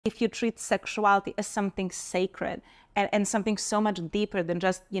if you treat sexuality as something sacred and something so much deeper than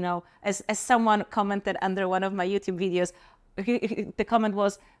just, you know, as someone commented under one of my YouTube videos, the comment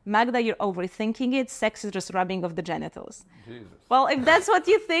was, Magda, you're overthinking it. Sex is just rubbing off the genitals. Jesus. Well, if that's what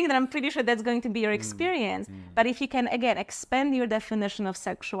you think, then I'm pretty sure that's going to be your experience. But if you can, again, expand your definition of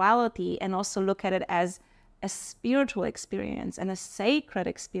sexuality and also look at it as a spiritual experience and a sacred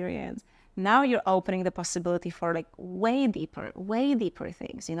experience, now you're opening the possibility for like way deeper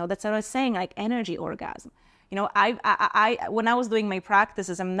things. You know, that's what I was saying, like energy orgasm. You know, I when I was doing my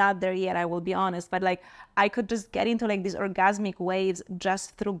practices, I'm not there yet, I will be honest, but like I could just get into like these orgasmic waves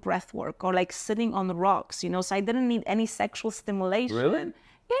just through breath work or like sitting on rocks, you know, so I didn't need any sexual stimulation. Really?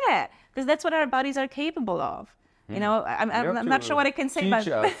 Yeah, because that's what our bodies are capable of. You know, I'm not sure what I can say, but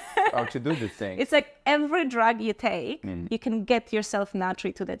teach us how to do this thing. It's like every drug you take, you can get yourself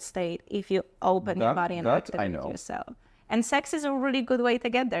naturally to that state if you open your body and activate yourself. And sex is a really good way to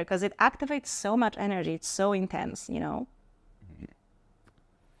get there because it activates so much energy. It's so intense, you know.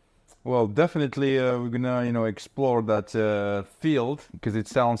 Well, definitely we're gonna, you know, explore that field because it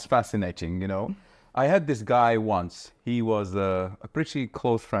sounds fascinating, you know. I had this guy once. He was a pretty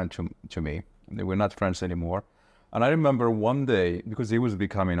close friend to me. We're not friends anymore. And I remember one day, because he was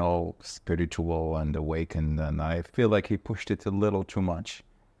becoming all spiritual and awakened, and I feel like he pushed it a little too much.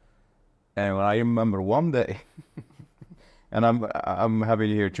 And I remember one day, and I'm having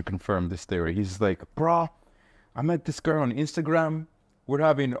here to confirm this theory. He's like, bro, I met this girl on Instagram. We're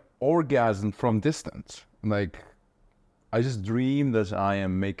having orgasm from distance. Like, I just dream that I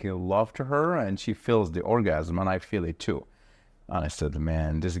am making love to her and she feels the orgasm and I feel it too. And I said,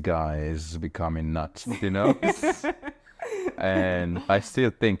 man, this guy is becoming nuts, you know? And I still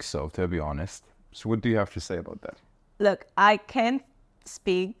think so, to be honest. So what do you have to say about that? Look, I can't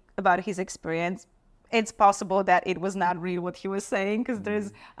speak about his experience. It's possible that it was not real what he was saying,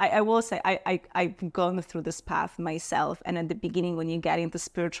 because I will say, I've gone through this path myself. And at the beginning, when you get into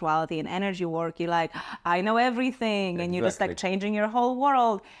spirituality and energy work, you're like, I know everything. And you're just like changing your whole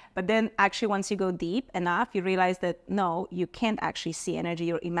world. But then actually, once you go deep enough, you realize that, no, you can't actually see energy.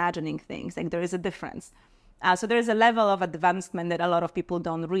 You're imagining things. Like there is a difference. So there is a level of advancement that a lot of people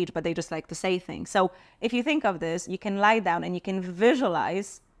don't reach, but they just like to say things. So if you think of this, you can lie down and you can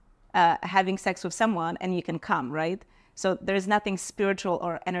visualize having sex with someone and you can come, right? So there's nothing spiritual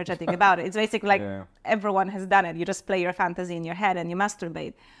or energetic about it. It's basically like everyone has done it. You just play your fantasy in your head and you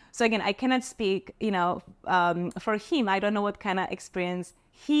masturbate. So again, I cannot speak, you know, for him. I don't know what kind of experience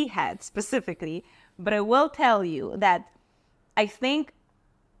he had specifically, but I will tell you that I think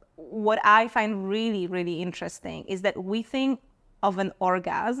what I find really, really interesting is that we think of an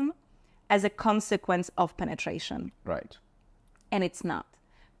orgasm as a consequence of penetration. Right. And it's not.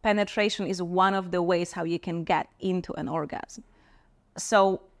 Penetration is one of the ways how you can get into an orgasm.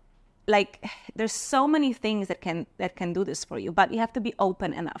 So like there's so many things that can do this for you, but you have to be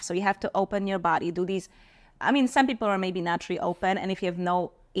open enough. So you have to open your body, do these. I mean, some people are maybe naturally open, and if you have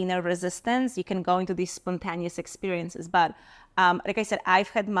no inner resistance, you can go into these spontaneous experiences. But like I said, I've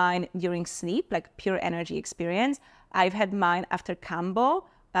had mine during sleep, like pure energy experience. I've had mine after kambo.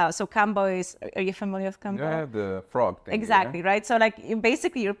 So kambo is, are you familiar with kambo? Yeah, the frog thing. Exactly, yeah. Right? So like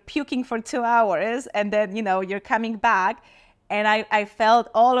basically you're puking for 2 hours and then, you know, you're coming back. And I felt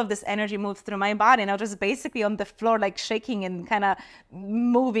all of this energy move through my body. And I was just basically on the floor, like shaking and kind of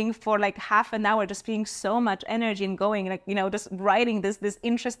moving for like half an hour, just feeling so much energy and going, like, you know, just riding this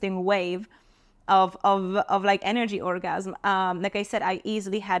interesting wave of like energy orgasm. Like I said, I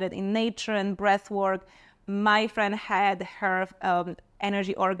easily had it in nature and breath work. My friend had her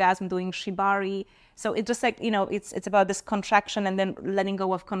energy orgasm doing shibari. So it's just like, you know, it's about this contraction and then letting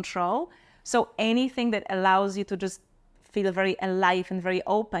go of control. So anything that allows you to just feel very alive and very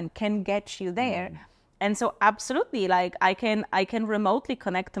open can get you there. And so absolutely, like I can remotely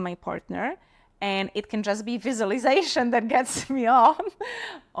connect to my partner, and it can just be visualization that gets me on,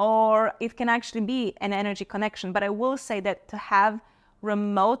 or it can actually be an energy connection. But I will say that to have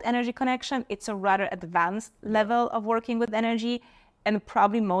remote energy connection, it's a rather advanced level of working with energy, and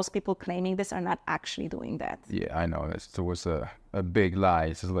probably most people claiming this are not actually doing that. Yeah, I know. It was a big lie.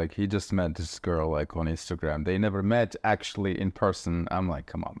 It's like he just met this girl like on Instagram. They never met actually in person. I'm like,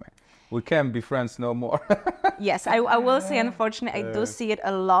 come on, man. We can't be friends no more. Yes, I will say, unfortunately, I do see it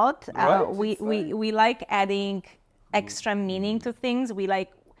a lot. We like adding extra meaning to things. We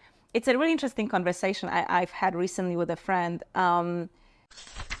like, it's a really interesting conversation I've had recently with a friend.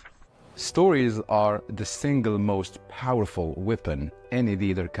 Stories are the single most powerful weapon any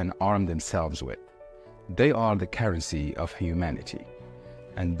leader can arm themselves with. They are the currency of humanity.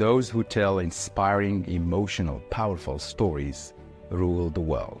 And those who tell inspiring, emotional, powerful stories rule the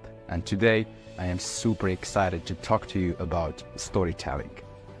world. And today, I am super excited to talk to you about storytelling.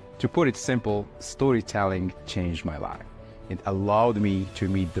 To put it simple, storytelling changed my life. It allowed me to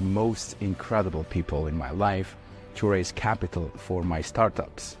meet the most incredible people in my life, to raise capital for my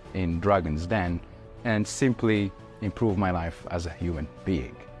startups in Dragon's Den, and simply improve my life as a human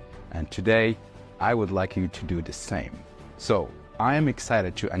being. And today, I would like you to do the same. So, I am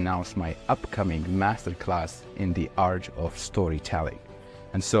excited to announce my upcoming masterclass in the art of storytelling.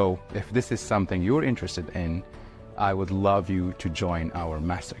 And so, if this is something you're interested in, I would love you to join our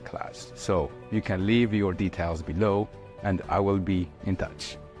masterclass. So, you can leave your details below, and I will be in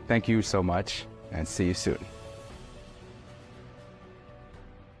touch. Thank you so much, and see you soon.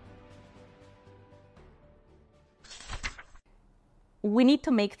 We need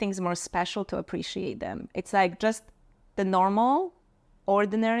to make things more special to appreciate them. It's like just the normal,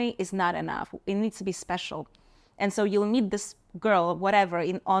 ordinary is not enough. It needs to be special. And so you'll meet this girl, whatever,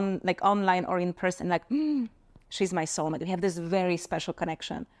 like online or in person, like, she's my soulmate. We have this very special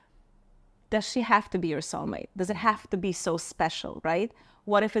connection. Does she have to be your soulmate? Does it have to be so special, right?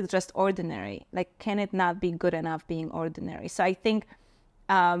 What if it's just ordinary? Like, can it not be good enough being ordinary? So I think,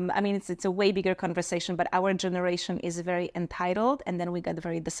 it's a way bigger conversation, but our generation is very entitled, and then we got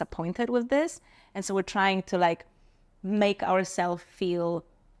very disappointed with this. And so we're trying to like make ourselves feel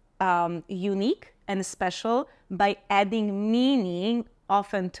unique and special by adding meaning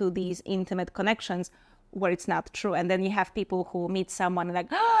often to these intimate connections where it's not true. And then you have people who meet someone and like,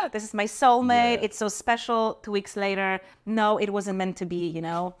 oh, this is my soulmate. Yeah. It's so special. 2 weeks later, no, it wasn't meant to be,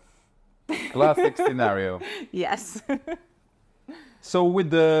 Classic scenario. Yes. So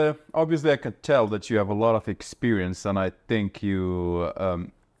obviously I could tell that you have a lot of experience, and I think you,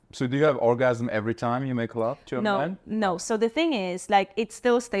 so do you have orgasm every time you make love to a man? No. So the thing is, like, it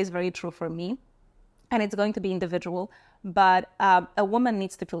still stays very true for me, and it's going to be individual, but a woman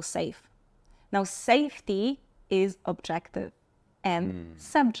needs to feel safe. Now, safety is objective and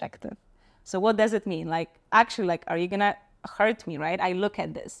subjective. So what does it mean? Like, actually, like, are you gonna hurt me, right? I look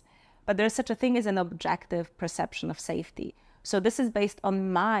at this, but there's such a thing as an objective perception of safety. So this is based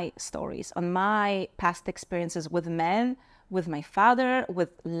on my stories, on my past experiences with men, with my father, with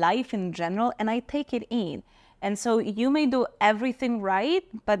life in general, and I take it in. And so you may do everything right,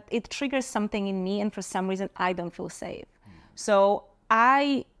 but it triggers something in me, and for some reason, I don't feel safe. So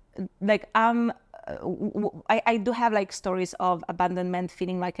I do have like stories of abandonment,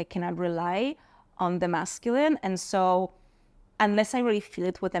 feeling like I cannot rely on the masculine. And so unless I really feel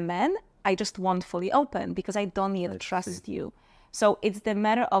it with a man, I just won't fully open because I don't need to trust you. So it's the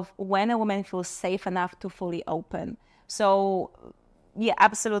matter of when a woman feels safe enough to fully open. So yeah,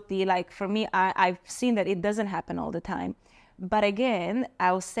 absolutely. Like for me, I've seen that it doesn't happen all the time. But again,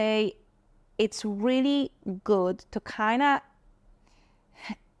 I'll say it's really good to kind of,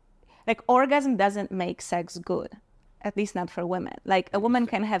 like, orgasm doesn't make sex good, at least not for women. Like a woman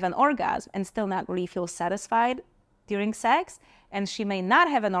can have an orgasm and still not really feel satisfied during sex, and she may not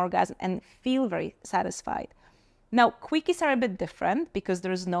have an orgasm and feel very satisfied. Now, quickies are a bit different because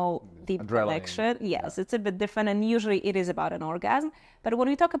there's no deep connection. Yes, it's a bit different, and usually it is about an orgasm. But when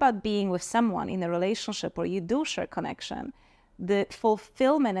we talk about being with someone in a relationship where you do share connection, the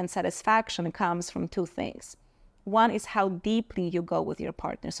fulfillment and satisfaction comes from two things. One is how deeply you go with your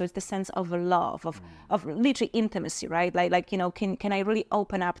partner. So it's the sense of love, of literally intimacy, right? Can I really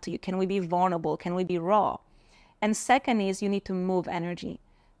open up to you? Can we be vulnerable? Can we be raw? And second is you need to move energy.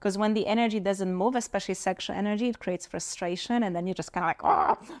 Because when the energy doesn't move, especially sexual energy, it creates frustration, and then you just kind of like,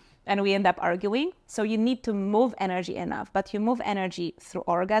 oh, and we end up arguing. So you need to move energy enough. But you move energy through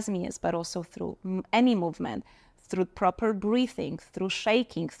orgasm, yes, but also through any movement, through proper breathing, through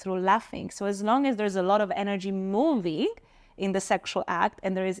shaking, through laughing. So as long as there's a lot of energy moving in the sexual act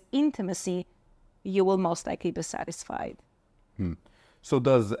and there is intimacy, you will most likely be satisfied. So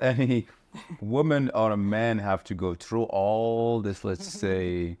does any woman or a man have to go through all this, let's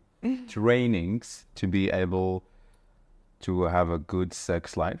say, trainings to be able to have a good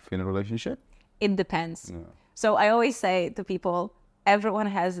sex life in a relationship? It depends. Yeah. So I always say to people, everyone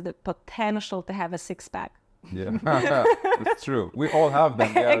has the potential to have a six-pack. Yeah, it's true. We all have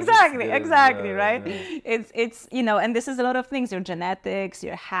them. Yeah, exactly, right? Yeah. It's and this is a lot of things, your genetics,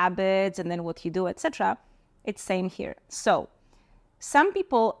 your habits, and then what you do, etc. It's same here. So some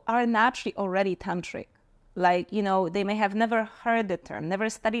people are naturally already tantric. Like, they may have never heard the term, never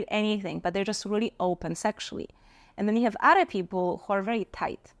studied anything, but they're just really open sexually. And then you have other people who are very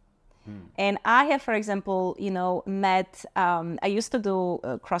tight. And I have, for example, met, I used to do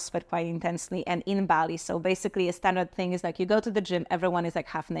CrossFit quite intensely and in Bali. So basically a standard thing is like you go to the gym, everyone is like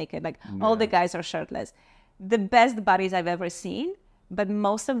half naked, like all the guys are shirtless. The best bodies I've ever seen But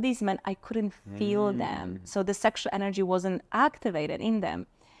most of these men, I couldn't feel them. So the sexual energy wasn't activated in them.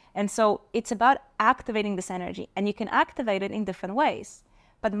 And so it's about activating this energy. And you can activate it in different ways.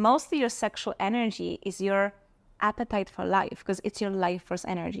 But mostly your sexual energy is your appetite for life, because it's your life force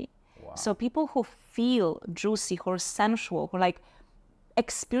energy. Wow. So people who feel juicy, who are sensual, who like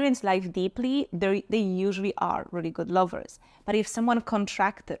experience life deeply, they usually are really good lovers. But if someone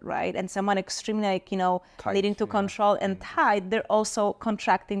contracted, right, and someone extremely like, you know, tight, needing to control and tight, they're also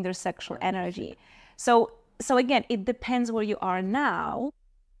contracting their sexual energy. So again, it depends where you are now.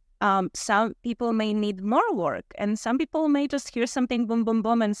 Some people may need more work, and some people may just hear something boom, boom,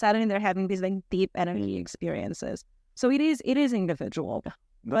 boom, and suddenly they're having these like deep energy experiences. So it is individual.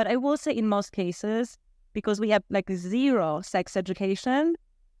 But I will say in most cases, because we have like zero sex education,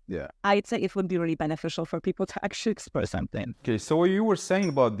 I'd say it would be really beneficial for people to actually express something. Okay, so what you were saying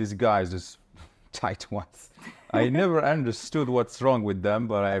about these guys, these tight ones, I never understood what's wrong with them,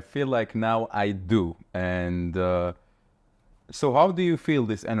 but I feel like now I do. And so how do you feel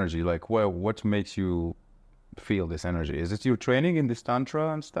this energy? Like, well, what makes you feel this energy? Is it your training in this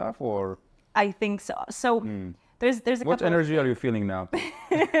Tantra and stuff, or? I think so. So there's a what energy are you feeling now?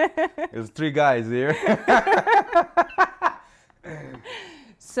 There's 3 guys here.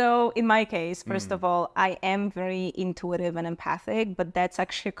 So in my case, first of all, I am very intuitive and empathic, but that's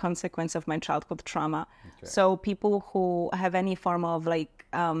actually a consequence of my childhood trauma. Okay. So people who have any form of like,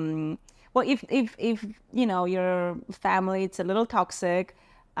 well, if you know, your family, it's a little toxic,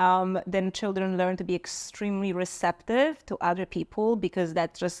 then children learn to be extremely receptive to other people, because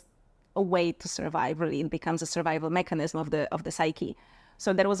that's just a way to survive, really. It becomes a survival mechanism of the psyche.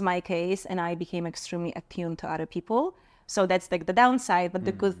 So that was my case, and I became extremely attuned to other people. So that's like the downside, but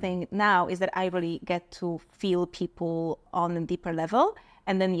the good thing now is that I really get to feel people on a deeper level.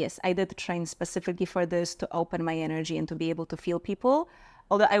 And then yes, I did train specifically for this, to open my energy and to be able to feel people.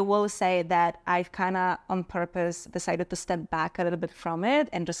 Although I will say that I've kind of on purpose decided to step back a little bit from it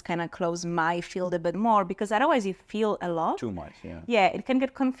and just kind of close my field a bit more, because otherwise you feel a lot. Too much, yeah. Yeah, it can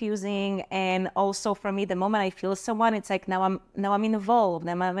get confusing. And also for me, the moment I feel someone, it's like now I'm involved,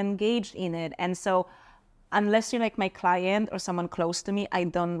 now I'm engaged in it. And so unless you're like my client or someone close to me, I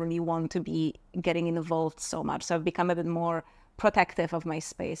don't really want to be getting involved so much. So I've become a bit more protective of my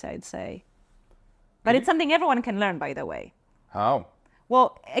space, I'd say. But it's something everyone can learn, by the way. How?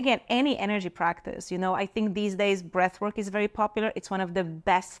 Well, again, any energy practice, you know, I think these days breath work is very popular. It's one of the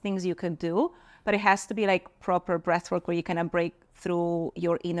best things you could do, but it has to be like proper breath work where you kind of break through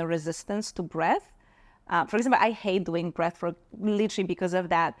your inner resistance to breath. For example, I hate doing breath work literally because of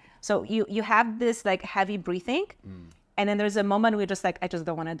that. So you have this like heavy breathing, and then there's a moment where you're just like, I just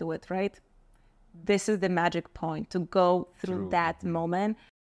don't want to do it, right? This is the magic point, to go through that moment.